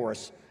pray for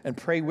us and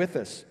pray with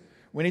us.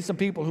 We need some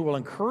people who will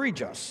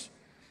encourage us,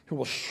 who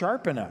will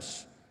sharpen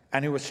us,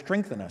 and who will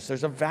strengthen us.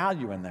 There's a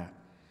value in that.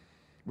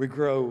 We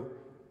grow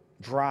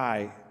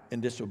dry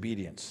in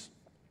disobedience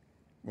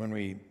when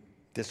we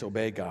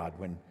disobey God,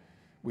 when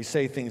we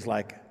say things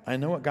like, I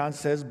know what God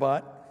says,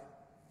 but,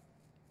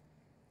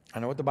 I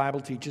know what the Bible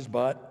teaches,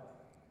 but,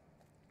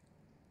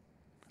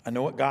 I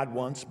know what God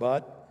wants,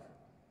 but,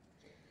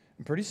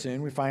 and pretty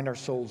soon we find our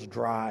souls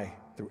dry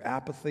through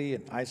apathy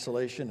and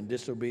isolation and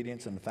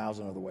disobedience and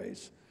 1,000 other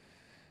ways.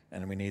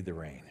 And we need the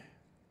rain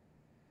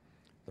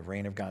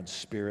of God's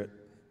Spirit,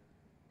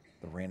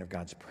 the rain of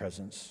God's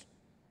presence.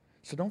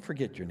 So don't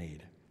forget your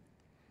need.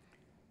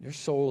 Your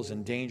soul is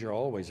in danger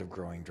always of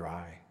growing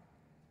dry.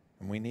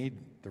 And we need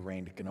the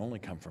rain that can only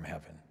come from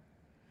heaven.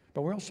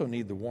 But we also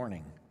need the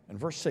warning. And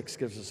verse 6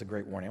 gives us a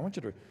great warning. I want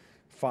you to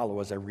follow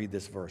as I read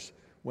this verse.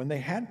 When they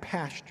had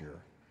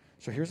pasture,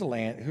 so here's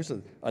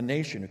a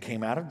nation who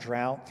came out of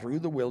drought through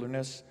the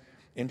wilderness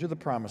into the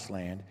promised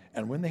land.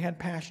 And when they had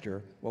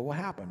pasture, well, what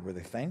happened? Were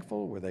they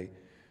thankful?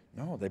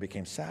 No, they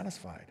became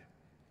satisfied.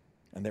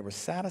 And they were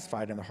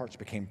satisfied and their hearts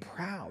became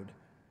proud.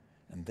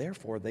 And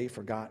therefore they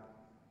forgot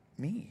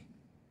me.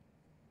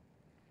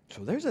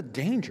 So there's a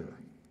danger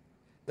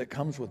that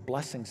comes with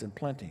blessings and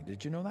plenty.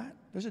 Did you know that?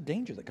 There's a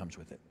danger that comes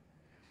with it.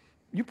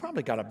 You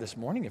probably got up this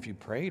morning, if you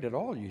prayed at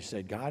all, you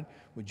said, God,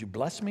 would you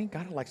bless me?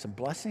 God, I'd like some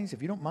blessings.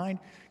 If you don't mind,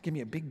 give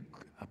me a big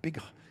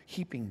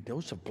heaping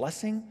dose of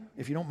blessing.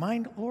 If you don't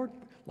mind, Lord,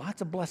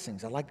 lots of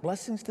blessings. I'd like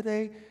blessings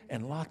today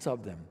and lots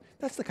of them.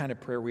 That's the kind of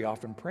prayer we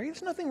often pray.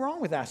 There's nothing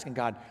wrong with asking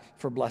God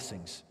for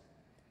blessings.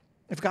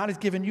 If God has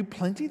given you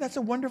plenty, that's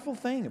a wonderful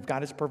thing. If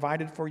God has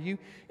provided for you,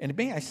 and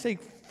may I say,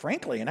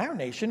 frankly, in our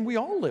nation, we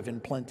all live in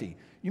plenty.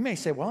 You may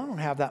say, well, I don't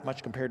have that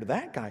much compared to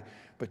that guy.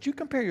 But you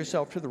compare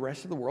yourself to the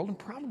rest of the world, and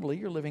probably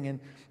you're living in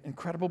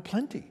incredible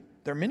plenty.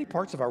 There are many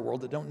parts of our world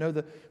that don't know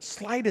the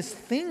slightest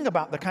thing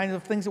about the kinds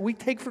of things that we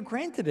take for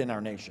granted in our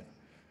nation.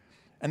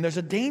 And there's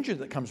a danger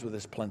that comes with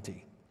this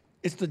plenty.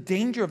 It's the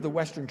danger of the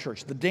Western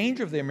church, the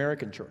danger of the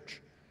American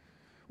church.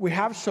 We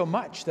have so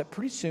much that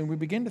pretty soon we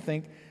begin to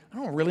think, I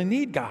don't really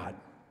need God.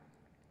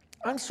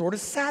 I'm sort of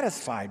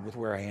satisfied with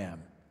where I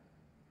am.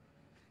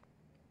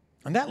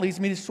 And that leads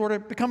me to sort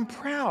of become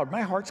proud.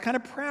 My heart's kind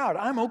of proud.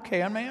 I'm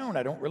okay on my own.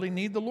 I don't really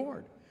need the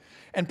Lord.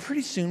 And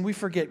pretty soon we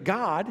forget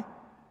God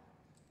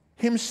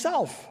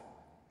Himself.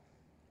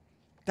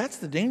 That's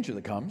the danger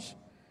that comes.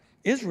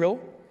 Israel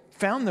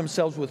found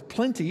themselves with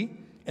plenty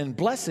and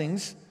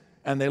blessings,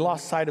 and they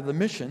lost sight of the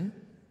mission,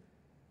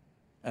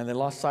 and they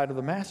lost sight of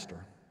the master.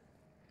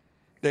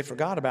 They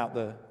forgot about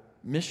the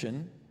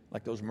mission,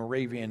 like those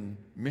Moravian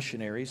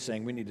missionaries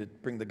saying we need to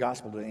bring the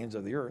gospel to the ends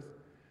of the earth.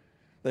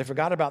 They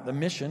forgot about the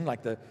mission,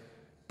 like the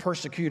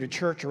persecuted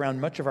church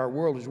around much of our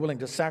world who's willing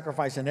to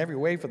sacrifice in every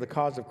way for the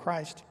cause of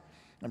Christ.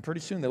 And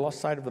pretty soon they lost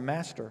sight of the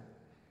master.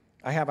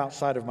 I have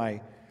outside of my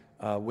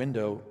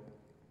window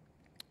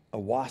a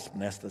wasp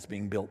nest that's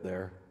being built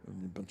there. A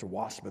bunch of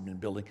wasps have been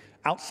building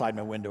outside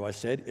my window, I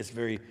said. It's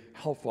very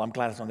helpful. I'm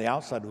glad it's on the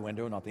outside of the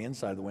window, not the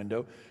inside of the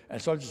window.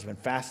 And so I've just been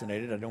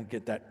fascinated. I don't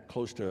get that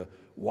close to a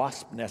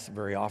wasp nest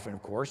very often,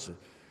 of course. It's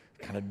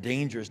kind of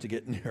dangerous to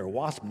get near a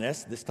wasp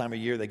nest. This time of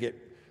year, they get,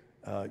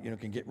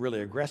 can get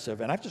really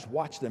aggressive. And I've just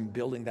watched them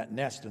building that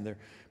nest, and they're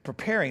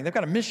preparing. They've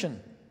got a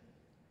mission.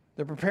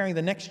 They're preparing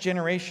the next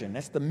generation.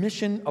 That's the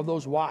mission of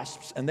those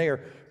wasps, and they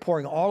are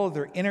pouring all of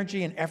their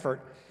energy and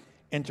effort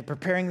into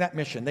preparing that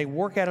mission. They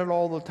work at it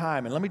all the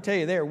time. And let me tell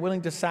you, they are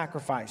willing to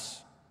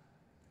sacrifice.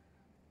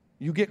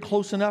 You get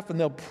close enough and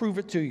they'll prove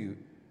it to you.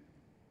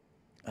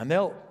 And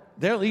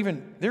they're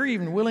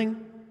even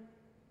willing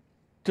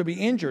to be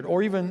injured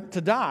or even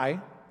to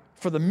die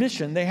for the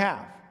mission they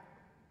have.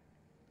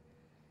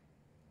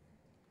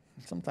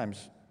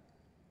 Sometimes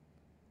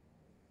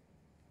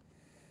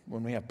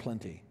when we have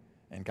plenty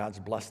and God's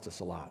blessed us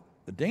a lot,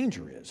 the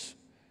danger is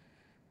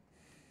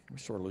we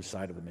sort of lose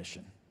sight of the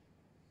mission.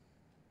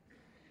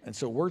 And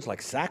so words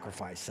like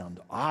sacrifice sound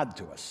odd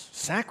to us.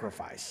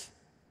 Sacrifice.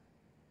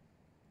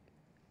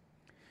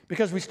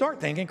 Because we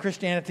start thinking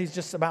Christianity is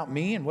just about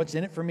me and what's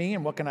in it for me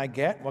and what can I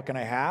get, what can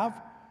I have,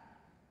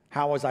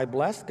 how was I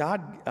blessed?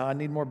 God, I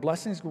need more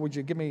blessings. Would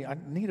you give me, I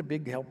need a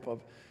big help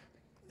of,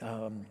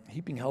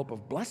 heaping help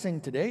of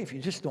blessing today. If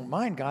you just don't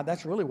mind, God,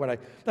 that's really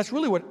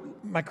what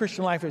my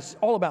Christian life is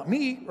all about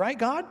me, right,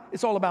 God?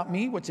 It's all about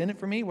me, what's in it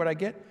for me, what I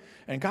get.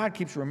 And God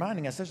keeps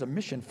reminding us there's a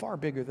mission far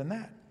bigger than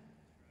that.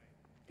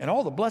 And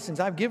all the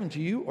blessings I've given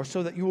to you are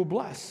so that you will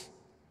bless.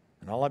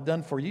 And all I've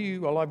done for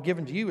you, all I've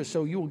given to you is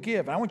so you will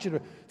give. And I want you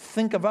to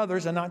think of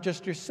others and not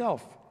just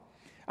yourself.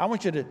 I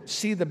want you to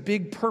see the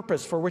big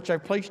purpose for which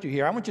I've placed you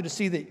here. I want you to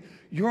see that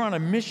you're on a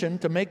mission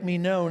to make me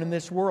known in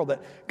this world,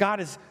 that God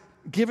has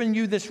given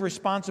you this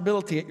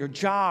responsibility at your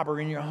job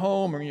or in your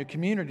home or in your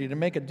community to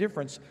make a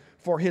difference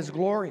for His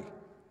glory.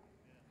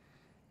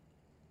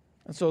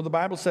 And so the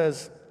Bible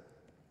says,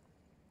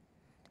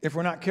 if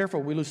we're not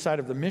careful, we lose sight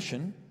of the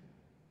mission.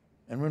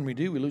 And when we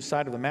do, we lose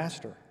sight of the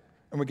master.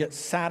 And we get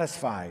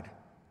satisfied,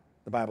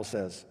 the Bible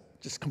says,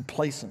 just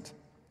complacent.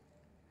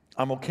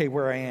 I'm okay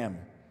where I am,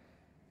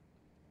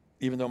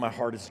 even though my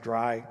heart is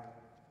dry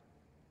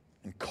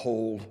and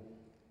cold.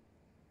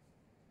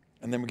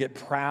 And then we get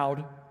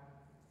proud,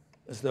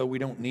 as though we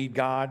don't need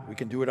God. We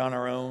can do it on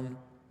our own.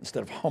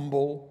 Instead of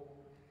humble,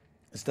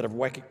 instead of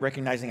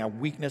recognizing our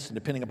weakness and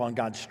depending upon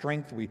God's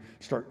strength, we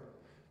start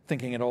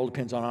thinking it all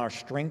depends on our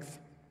strength.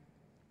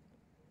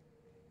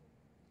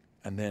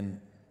 And then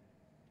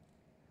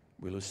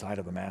we lose sight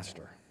of the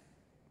master.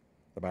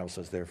 The Bible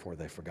says, therefore,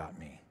 they forgot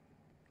me.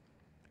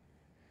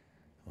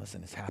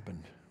 Listen, it's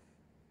happened.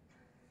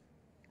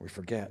 We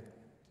forget.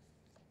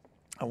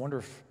 I wonder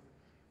if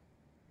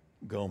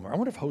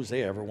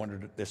Hosea ever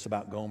wondered this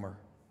about Gomer.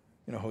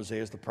 You know,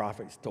 Hosea is the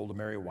prophet. He's told to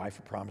marry a wife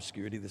of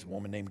promiscuity, this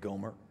woman named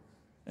Gomer,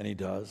 and he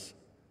does.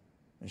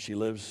 And she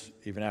lives,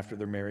 even after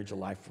their marriage, a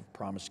life of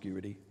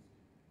promiscuity.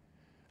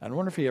 And I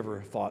wonder if he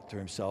ever thought to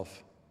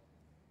himself,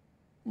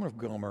 I wonder if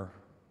Gomer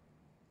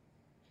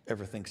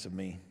ever thinks of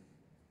me.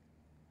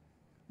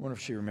 I wonder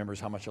if she remembers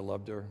how much I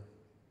loved her,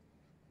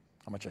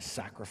 how much I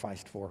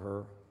sacrificed for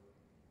her,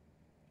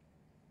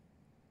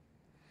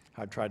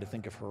 how I tried to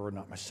think of her,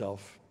 not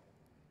myself,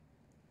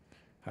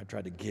 how I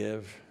tried to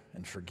give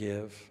and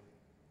forgive.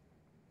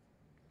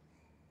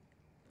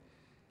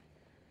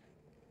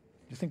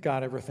 Do you think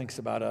God ever thinks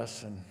about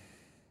us and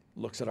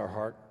looks at our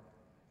heart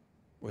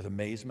with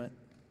amazement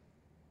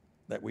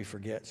that we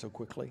forget so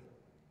quickly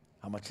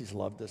how much He's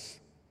loved us,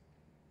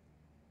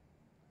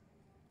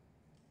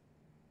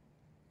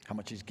 how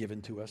much He's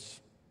given to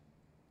us,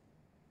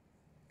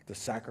 the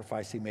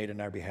sacrifice He made in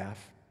our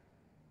behalf?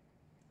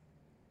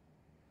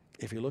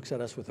 If He looks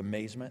at us with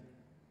amazement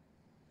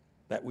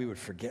that we would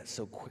forget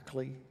so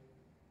quickly,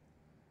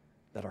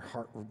 that our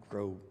heart would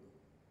grow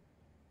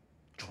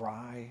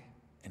dry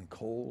and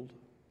cold.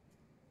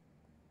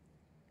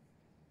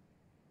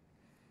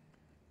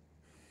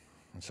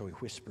 And so He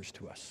whispers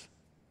to us,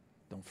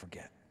 don't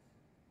forget.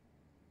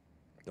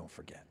 Don't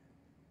forget.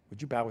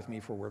 Would you bow with me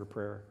for a word of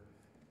prayer?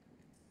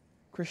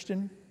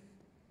 Christian,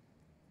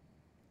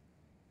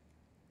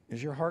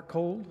 is your heart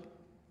cold?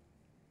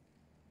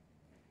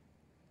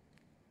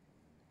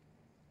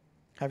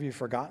 Have you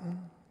forgotten?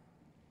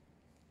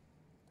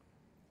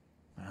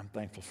 I'm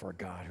thankful for a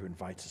God who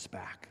invites us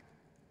back,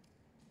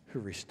 who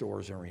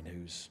restores and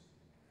renews.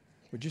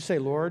 Would you say,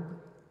 Lord,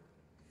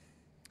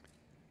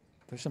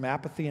 there's some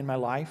apathy in my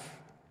life.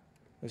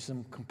 There's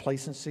some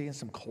complacency and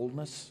some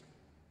coldness.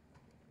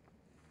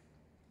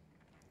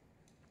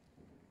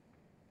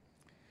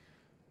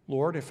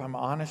 Lord, if I'm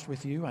honest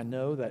with you, I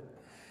know that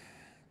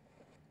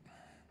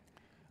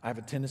I have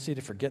a tendency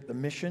to forget the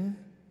mission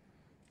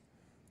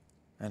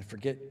and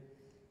forget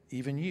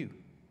even you.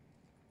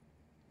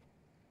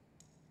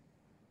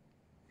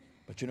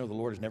 But you know the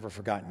Lord has never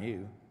forgotten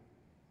you.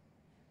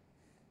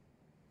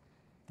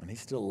 And he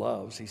still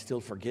loves, he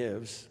still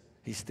forgives,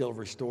 he still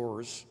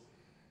restores.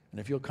 And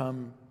if you'll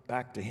come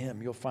back to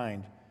him, you'll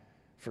find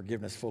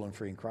forgiveness full and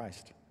free in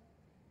Christ.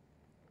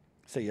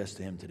 Say yes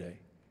to him today.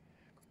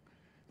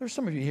 There's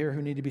some of you here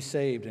who need to be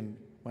saved, and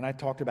when I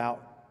talked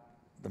about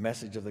the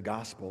message of the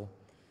gospel,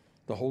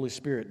 the Holy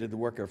Spirit did the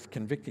work of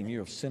convicting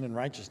you of sin and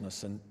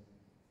righteousness, and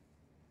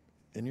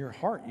in your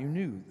heart you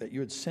knew that you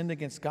had sinned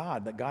against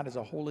God, that God is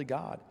a holy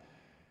God.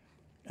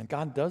 And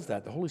God does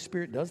that. The Holy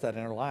Spirit does that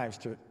in our lives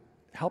to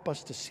help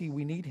us to see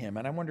we need him.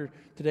 And I wonder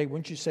today,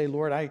 wouldn't you say,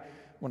 Lord, I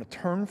want to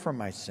turn from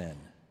my sin.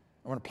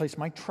 I want to place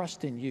my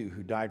trust in you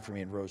who died for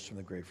me and rose from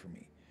the grave for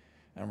me.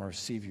 And I'm going to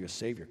receive you as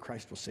Savior.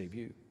 Christ will save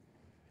you.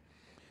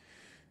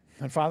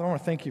 And Father, I want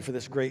to thank you for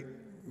this great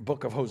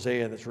book of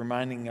Hosea that's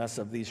reminding us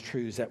of these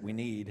truths that we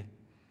need.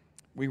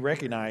 We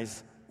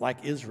recognize,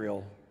 like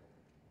Israel,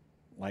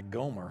 like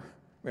Gomer,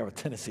 we have a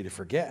tendency to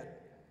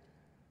forget.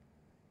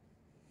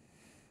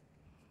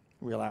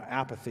 We allow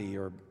apathy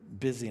or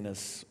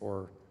busyness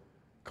or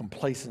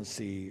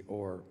complacency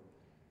or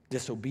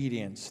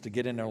disobedience to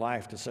get in our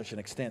life to such an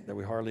extent that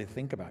we hardly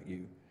think about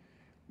you.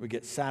 We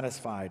get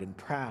satisfied and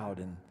proud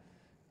and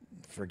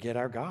forget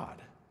our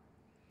God.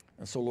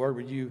 And so, Lord,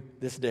 would you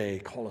this day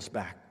call us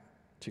back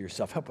to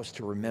yourself? Help us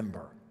to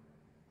remember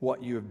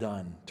what you have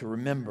done, to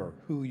remember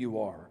who you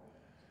are,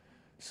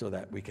 so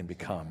that we can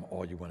become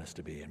all you want us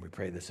to be. And we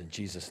pray this in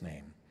Jesus'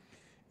 name.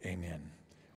 Amen.